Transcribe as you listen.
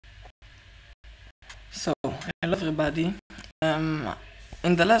So, hello everybody.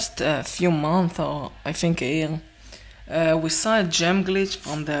 In the last few months, or I think a year, we saw a gem glitch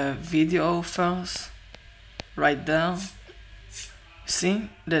from the video offers right there. See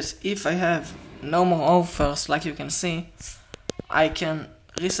that if I have no more offers, like you can see, I can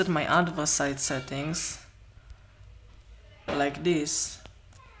reset my adversary settings like this.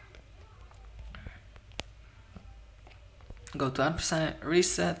 Go to adversary,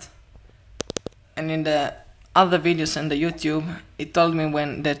 reset, and in the other videos on the YouTube, it told me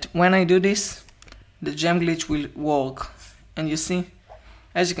when I do this, the gem glitch will work. And you see,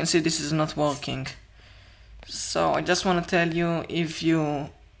 as you can see, this is not working. So I just want to tell you, if you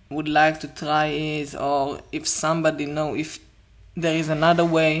would like to try it, or if somebody know if there is another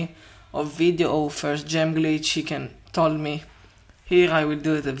way of video offers gem glitch, he can tell me. Here I will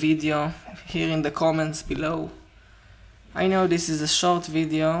do the video here in the comments below. I know this is a short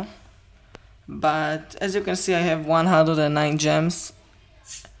video, but as you can see, I have 109 gems,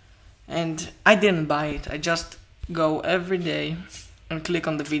 and I didn't buy it. I just go every day and click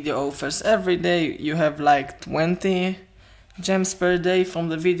on the video offers. Every day you have like 20 gems per day from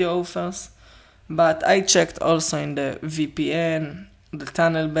the video offers, but I checked also in the VPN, the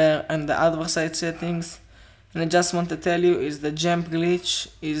tunnel bar, and the adversary settings, and I just want to tell you is the gem glitch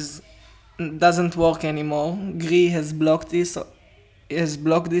doesn't work anymore. Gree has blocked this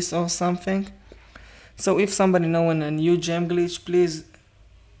or something. So if somebody knows a new gem glitch, please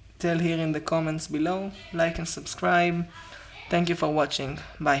tell here in the comments below. Like and subscribe. Thank you for watching.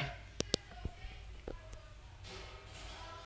 Bye.